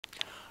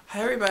Hi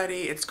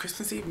everybody, it's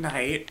Christmas Eve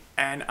night,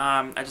 and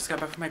I just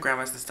got back from my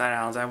grandma's in Staten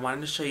Island. I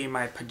wanted to show you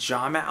my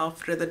pajama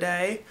outfit of the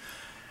day,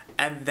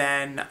 and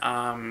then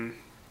I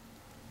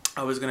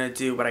was gonna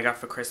do what I got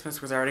for Christmas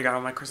because I already got all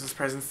my Christmas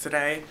presents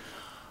today.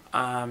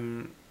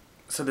 So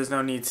there's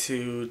no need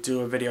to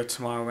do a video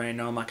tomorrow when I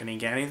know I'm not gonna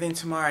get anything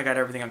tomorrow. I got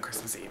everything on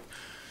Christmas Eve.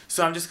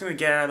 So I'm just gonna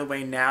get it out of the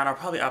way now, and I'll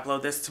probably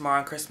upload this tomorrow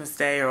on Christmas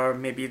Day or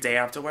maybe a day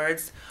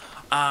afterwards.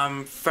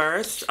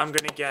 First, I'm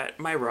gonna get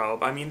my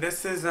robe. I mean,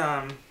 this is,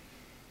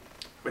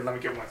 wait, let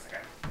me get 1 second.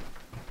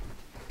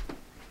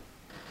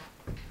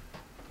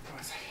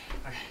 1 second.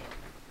 Okay.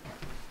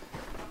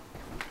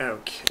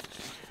 Okay.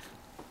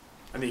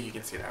 I think you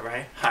can see that,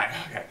 right? Hi,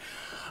 okay.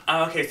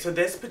 Okay, so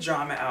this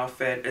pajama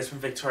outfit is from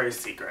Victoria's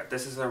Secret.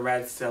 This is a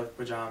red silk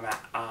pajama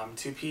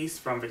two-piece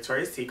from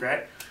Victoria's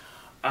Secret.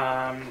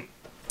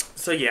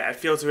 So yeah, it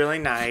feels really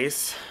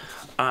nice.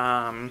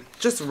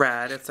 Just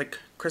red. It's like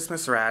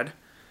Christmas red.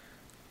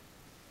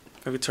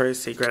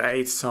 Victoria's Secret. I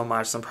ate so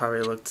much, I'm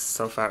probably looked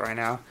so fat right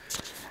now.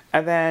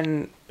 And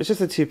then it's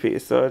just a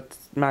two-piece, so it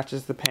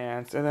matches the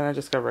pants. And then I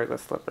just got regular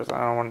slippers. I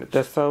don't want.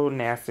 They're so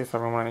nasty, so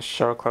I don't want to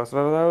show a close-up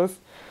of those.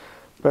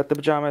 But the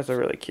pajamas are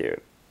really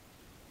cute.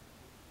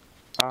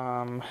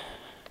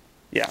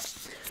 Yeah.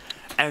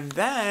 And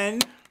then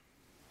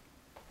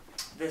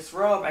this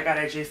robe I got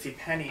at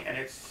JCPenney, and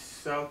it's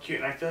so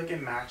cute, and I feel like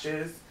it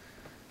matches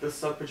the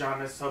silk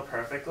pajamas so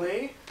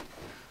perfectly.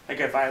 Like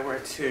if I were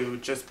to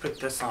just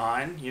put this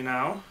on, you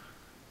know?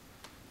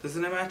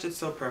 Doesn't it match it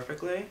so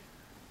perfectly?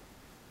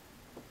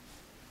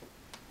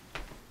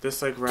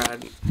 This like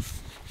red.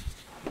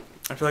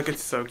 I feel like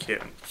it's so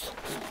cute.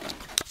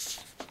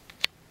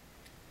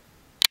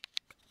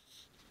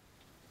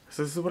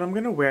 So this is what I'm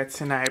gonna wear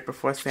tonight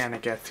before Santa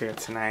gets here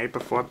tonight,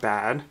 before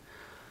bed.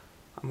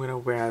 I'm gonna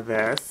wear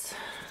this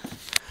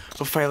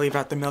before I leave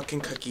out the milk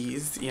and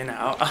cookies, you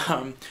know.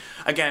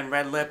 Again,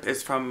 red lip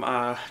is from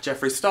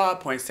Jeffree Star,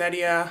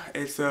 Poinsettia.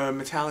 It's a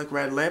metallic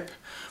red lip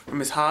from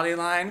his holiday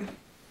line.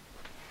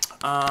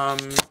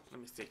 Let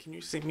me see, can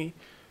you see me?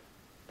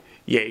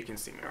 Yeah, you can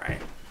see me, right?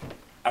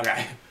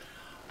 Okay.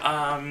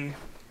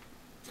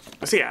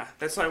 So yeah,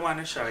 that's what I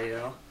wanted to show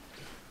you.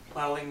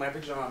 Modeling my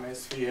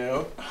pajamas for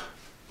you.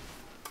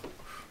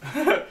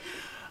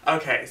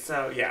 Okay,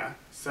 so yeah,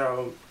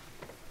 so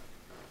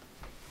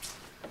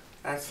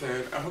that's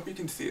it. I hope you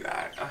can see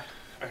that.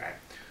 Okay.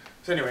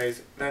 So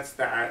anyways, that's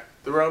that.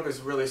 The robe is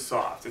really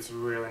soft. It's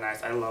really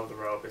nice. I love the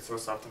robe. It's so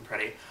soft and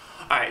pretty.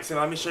 Alright, so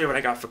let me show you what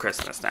I got for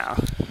Christmas now.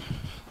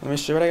 Let me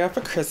show you what I got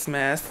for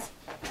Christmas.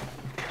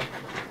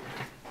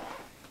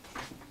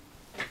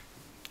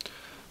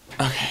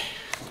 Okay.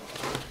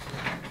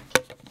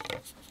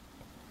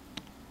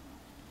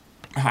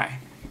 Hi.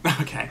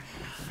 Okay.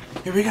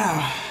 Here we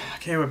go.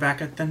 Okay, we're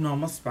back at the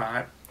normal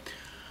spot.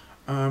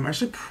 I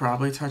should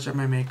probably touch up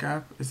my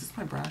makeup. Is this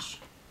my brush?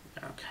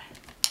 Yeah, okay.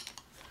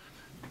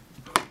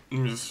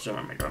 Let me just show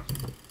my makeup.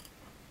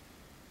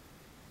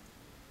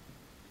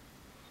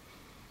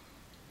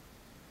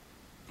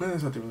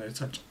 There's nothing really to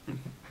touch.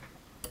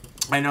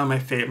 I know my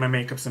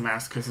makeup's a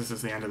mess because this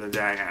is the end of the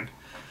day, and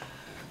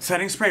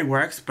setting spray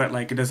works, but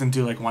like it doesn't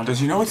do like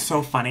wonders. You know what's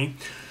so funny?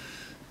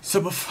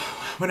 So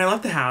when I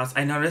left the house,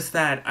 I noticed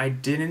that I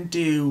didn't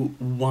do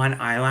one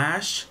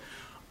eyelash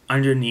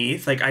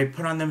underneath. Like I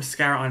put on the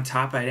mascara on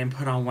top, but I didn't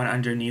put on one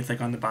underneath,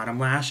 like on the bottom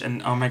lash.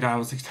 And oh my god, I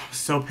was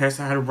so pissed.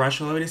 I had to rush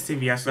all the way to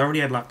CVS. I already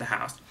had left the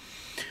house,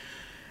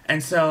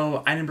 and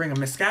so I didn't bring a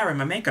mascara in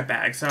my makeup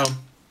bag. So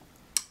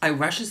I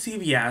rushed to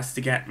CVS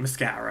to get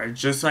mascara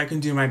just so I can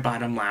do my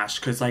bottom lash,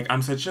 because like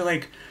I'm such a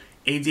like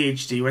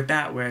ADHD with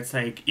that, where it's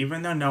like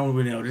even though no one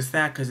would notice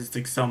that because it's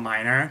like so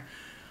minor,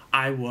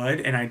 I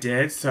would, and I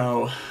did.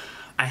 So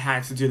I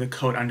had to do the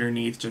coat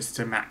underneath just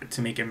to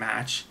make it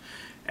match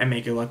and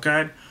make it look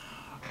good.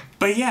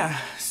 But yeah,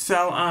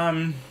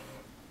 so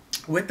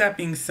with that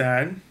being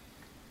said,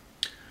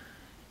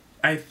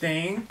 I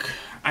think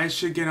I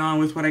should get on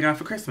with what I got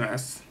for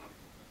Christmas.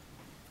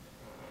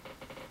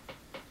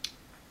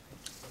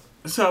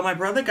 So my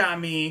brother got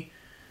me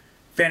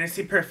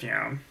Fantasy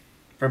perfume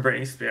from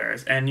Britney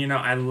Spears, and you know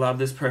I love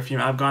this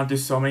perfume. I've gone through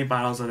so many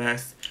bottles of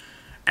this,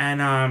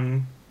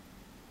 and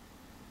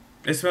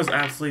it smells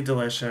absolutely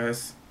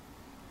delicious.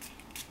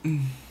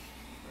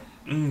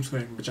 It's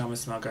gonna make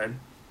pajamas smell good.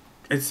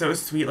 It's so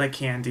sweet like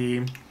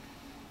candy.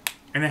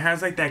 And it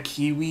has like that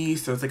kiwi,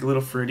 so it's like a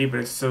little fruity, but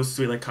it's so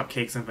sweet like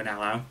cupcakes and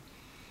vanilla.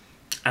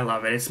 I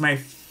love it. It's my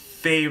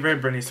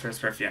favorite Britney Spears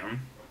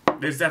perfume.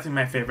 It's definitely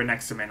my favorite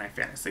next to Midnight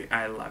Fantasy.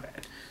 I love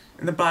it.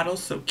 And the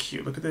bottle's so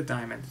cute. Look at the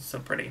diamond. It's so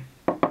pretty.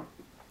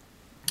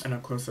 And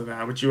up close to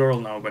that, which you all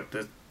know what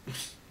this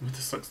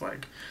looks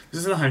like.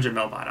 This is a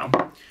 100ml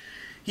bottle.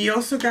 He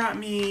also got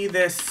me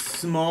this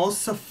small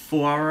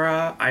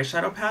Sephora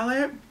eyeshadow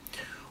palette,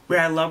 where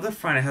I love the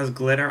front. It has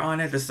glitter on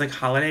it. This like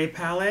holiday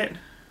palette.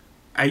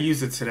 I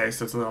used it today,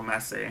 so it's a little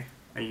messy.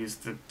 I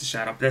used the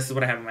shadow. This is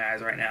what I have in my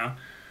eyes right now.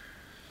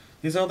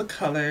 These are all the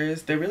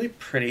colors. They're really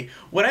pretty.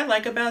 What I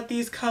like about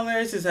these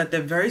colors is that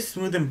they're very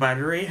smooth and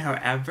buttery.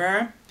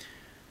 However,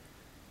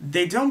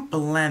 they don't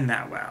blend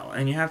that well,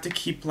 and you have to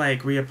keep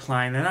like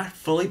reapplying. They're not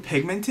fully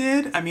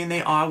pigmented. I mean,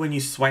 they are when you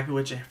swipe it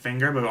with your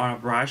finger, but on a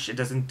brush, it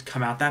doesn't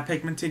come out that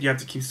pigmented. You have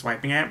to keep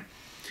swiping it.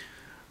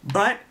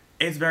 But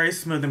it's very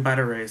smooth and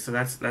buttery, so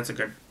that's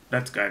good.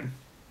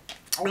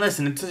 And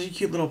listen, it's such a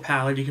cute little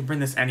palette. You can bring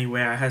this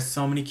anywhere. It has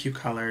so many cute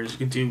colors.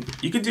 You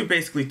can do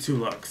basically 2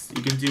 looks.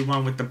 You can do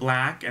one with the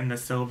black and the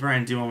silver,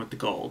 and do one with the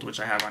gold, which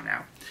I have on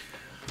now.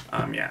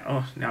 Yeah.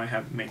 Oh, now I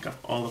have makeup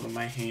all over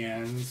my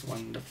hands.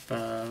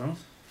 Wonderful.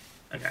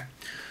 Okay,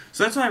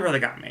 so that's what really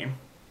got me.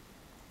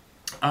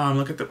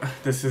 Look at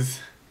this is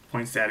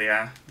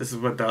Poinsettia. This is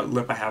what the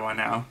lip I have on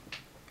now.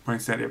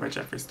 Poinsettia by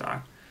Jeffree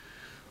Star.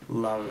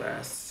 Love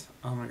this.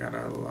 Oh my god,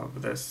 I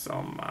love this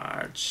so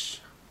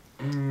much.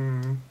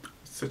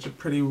 Such a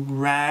pretty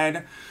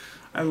red.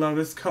 I love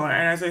this color.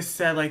 And as I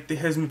said, like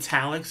his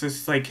metallics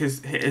is like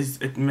his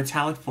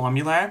metallic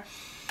formula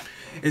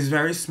is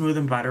very smooth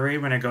and buttery.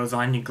 When it goes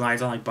on, you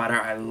glides on like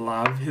butter. I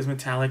love his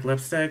metallic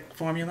lipstick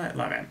formula. I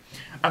love it.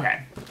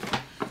 Okay.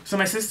 So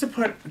my sister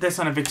put this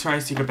on a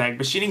Victoria's Secret bag,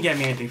 but she didn't get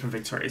me anything from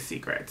Victoria's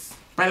Secrets.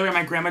 By the way,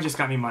 my grandma just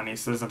got me money,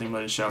 so there's nothing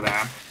really to show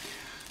there.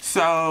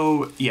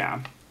 So,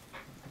 yeah.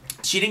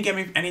 She didn't get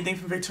me anything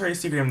from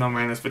Victoria's Secret, even though I'm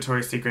wearing this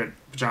Victoria's Secret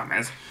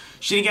pajamas.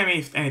 She didn't get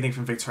me anything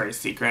from Victoria's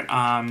Secret.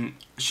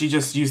 She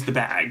just used the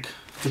bag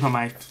to put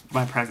my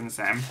presents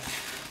in.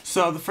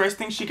 So the first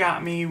thing she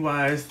got me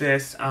was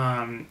this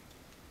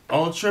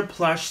Ultra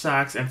Plush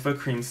Socks and Foot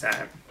Cream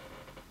set.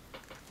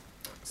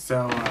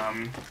 So,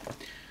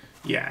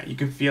 yeah, you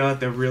can feel it.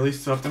 They're really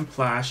soft and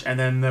plush. And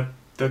then the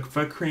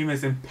foot cream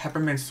is in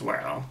Peppermint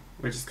Swirl,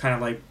 which is kind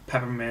of like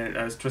peppermint,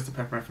 Twisted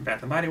Peppermint from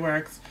Bath & Body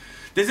Works.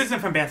 This isn't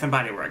from Bath &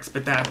 Body Works,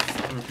 but that's,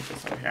 let me put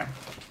this over here.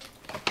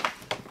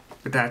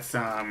 But that's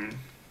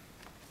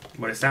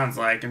what it sounds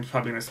like, and it's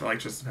probably going to smell like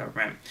Twisted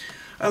Peppermint.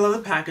 I love the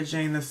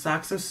packaging. The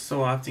socks are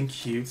soft and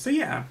cute, so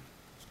yeah.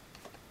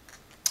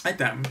 I like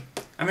them.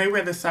 I may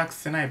wear the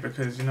socks tonight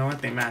because, you know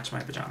what, they match my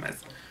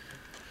pajamas.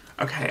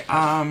 Okay,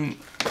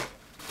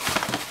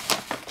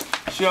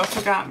 she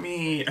also got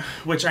me,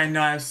 which I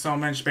know I have so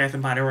much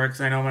Bath & Body Works,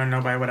 I know I'm gonna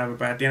know by whatever,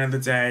 but at the end of the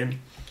day,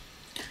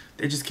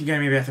 they just keep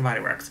getting me Bath & Body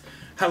Works.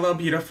 Hello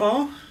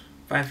Beautiful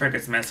by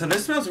Fragrance Mist. So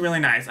this smells really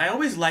nice. I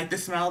always like the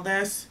smell of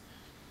this.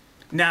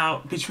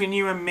 Now, between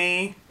you and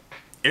me,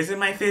 is it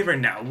my favorite?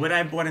 No. Would I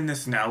have bought in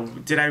this? No.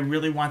 Did I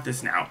really want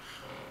this? No.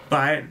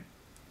 But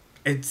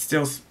it's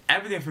still,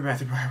 everything from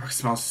Bath & Body Works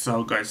smells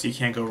so good, so you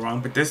can't go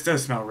wrong. But this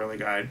does smell really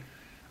good.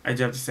 I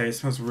do have to say, it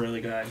smells really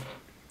good.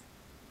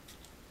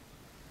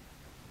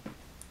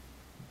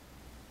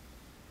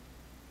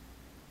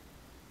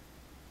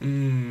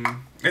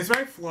 It's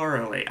very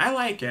florally. I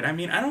like it. I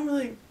mean, I don't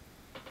really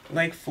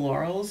like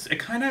florals. It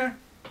kind of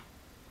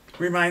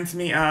reminds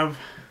me of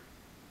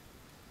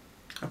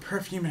a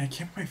perfume, and I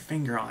can't put my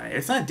finger on it.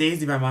 It's not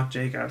Daisy by Marc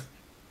Jacobs.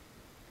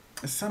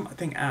 It's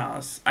something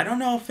else. I don't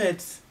know if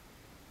it's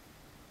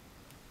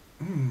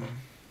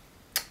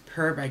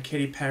Purr by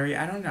Katy Perry.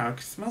 I don't know. It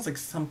smells like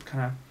some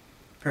kind of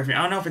perfume.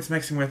 I don't know if it's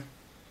mixing with...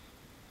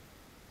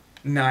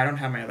 No, I don't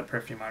have my other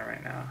perfume on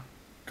right now.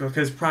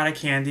 Because Prada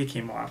Candy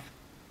came off.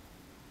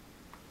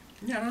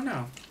 Yeah, I don't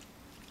know.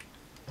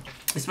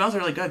 It smells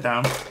really good,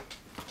 though.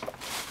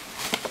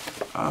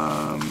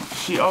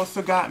 She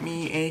also got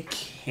me a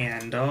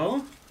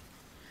candle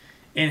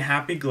in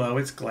Happy Glow.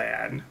 It's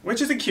Glad,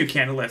 which is a cute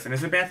candle. Listen,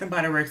 is it Bath &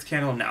 Body Works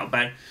candle? No,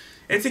 but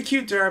it's a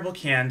cute, durable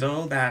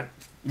candle that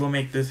will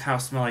make this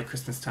house smell like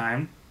Christmas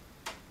time.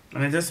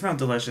 And it does smell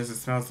delicious. It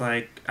smells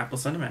like apple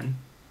cinnamon.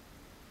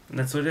 And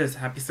that's what it is.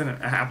 Happy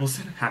cinnamon, apple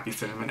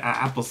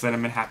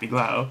cinnamon, Happy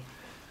Glow.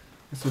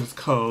 That's what it's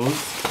called.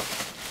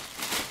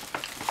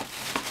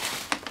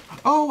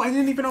 Oh, I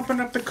didn't even open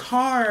up the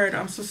card.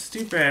 I'm so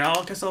stupid.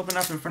 I'll just open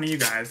up in front of you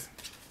guys.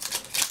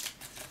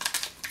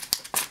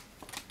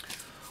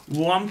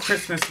 Warm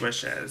Christmas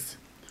wishes.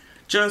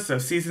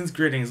 Joseph, season's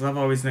greetings. Love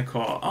always,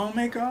 Nicole. Oh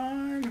my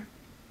god.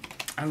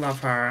 I love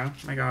her.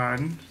 Oh my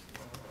god.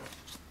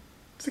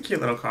 It's a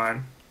cute little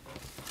card.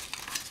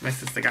 My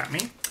sister got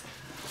me.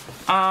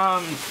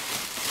 Trying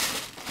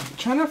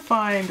to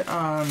find,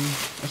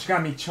 she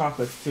got me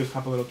chocolates too, a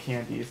couple little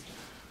candies.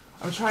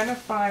 I'm trying to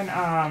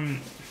find,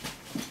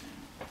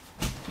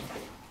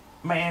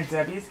 my Aunt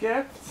Debbie's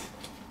gift.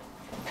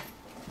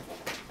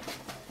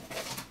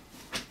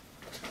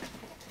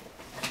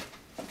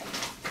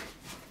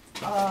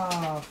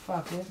 Oh,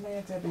 fuck. Where's my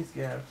Aunt Debbie's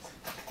gift?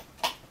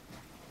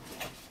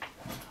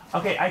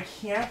 Okay, I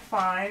can't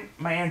find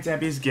my Aunt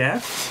Debbie's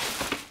gift.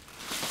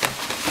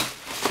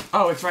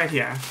 Oh, it's right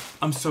here.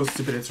 I'm so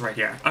stupid. It's right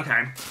here.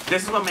 Okay.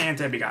 This is what my Aunt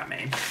Debbie got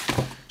me.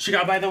 She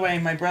got, by the way,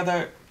 my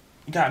brother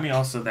got me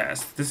also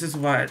this. This is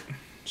what...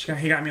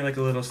 He got me like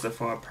a little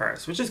Sephora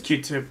purse, which is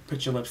cute to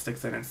put your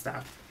lipsticks in and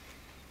stuff.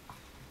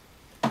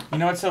 You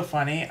know what's so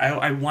funny?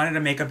 I wanted a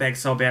makeup bag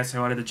so bad, so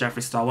I ordered the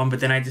Jeffree Star one, but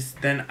then I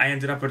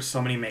ended up with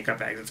so many makeup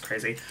bags. It's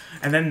crazy.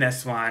 And then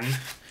this one,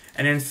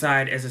 and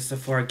inside is a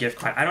Sephora gift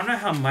card. I don't know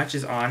how much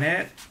is on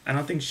it. I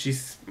don't think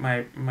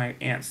my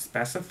aunt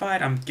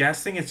specified. I'm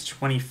guessing it's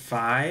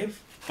 $25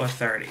 or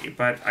 $30,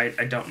 but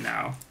I don't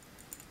know.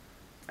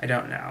 I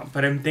don't know.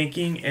 But I'm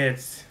thinking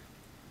it's...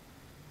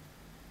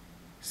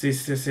 See,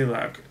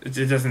 look.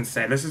 It doesn't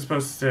say. This is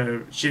supposed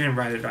to... She didn't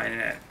write it on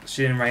it.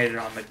 She didn't write it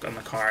on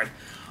the card.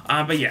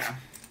 But yeah.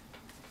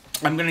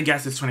 I'm gonna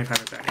guess it's 25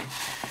 or 30.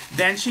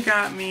 Then she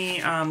got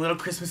me little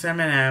Christmas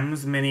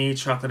M&Ms, mini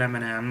chocolate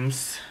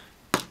M&Ms.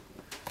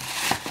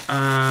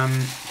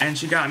 And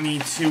she got me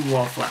 2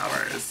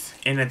 wallflowers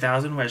in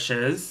 1,000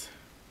 Wishes.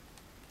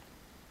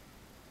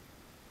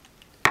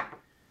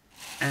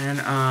 And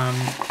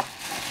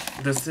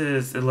this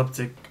is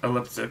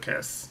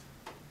Ellipticus.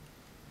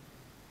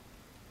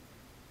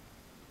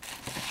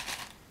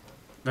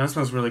 That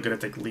smells really good.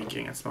 It's like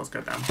leaking. It smells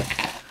good though.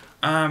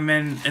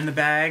 And in the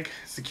bag,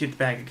 it's a cute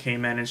bag it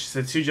came in, and she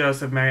said, "To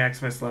Joseph, Merry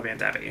Xmas, love, Aunt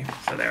Debbie."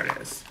 So there it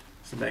is.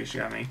 It's the bag she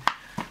got me.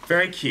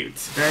 Very cute.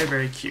 Very,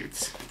 very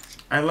cute.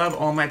 I love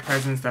all my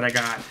presents that I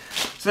got.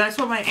 So that's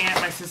what my aunt,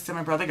 my sister,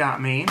 my brother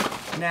got me.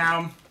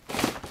 Now,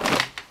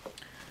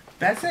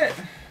 that's it.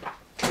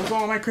 Those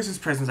are all my Christmas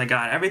presents I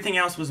got. Everything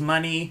else was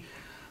money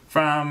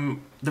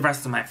from the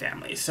rest of my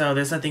family. So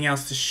there's nothing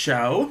else to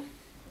show.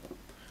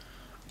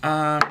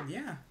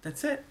 Yeah,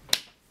 that's it.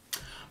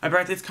 My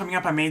birthday's coming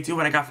up. I may do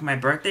what I got for my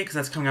birthday because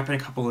that's coming up in a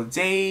couple of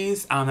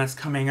days. That's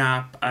coming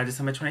up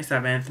December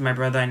 27th. My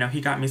brother, I know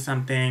he got me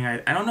something. I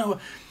don't know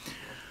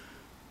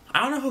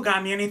who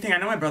got me anything. I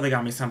know my brother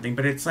got me something,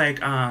 but it's like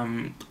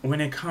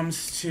when it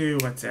comes to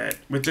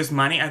with just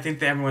money, I think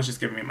that everyone's just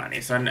giving me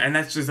money. So and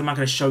that's just, I'm not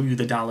gonna show you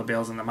the dollar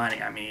bills and the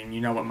money. I mean, you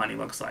know what money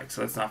looks like,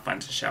 so it's not fun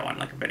to show on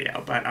like a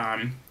video. But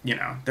you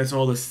know, that's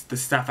all the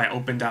stuff I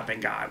opened up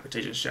and got, which I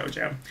just showed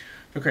you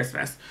for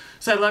Christmas.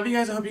 So I love you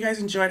guys. I hope you guys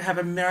enjoyed. Have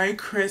a Merry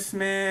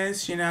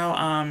Christmas. You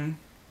know,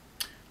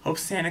 hope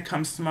Santa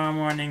comes tomorrow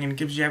morning and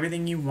gives you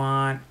everything you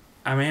want.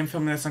 I am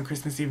filming this on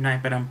Christmas Eve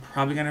night, but I'm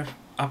probably gonna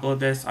upload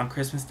this on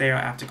Christmas Day or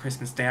after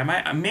Christmas Day.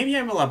 Maybe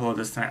I will upload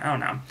this tonight. I don't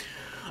know.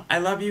 I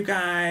love you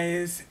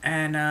guys,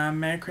 and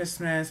Merry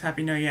Christmas,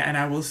 Happy New Year, and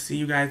I will see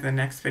you guys in the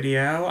next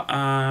video.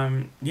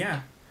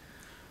 Yeah.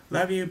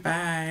 Love you.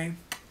 Bye.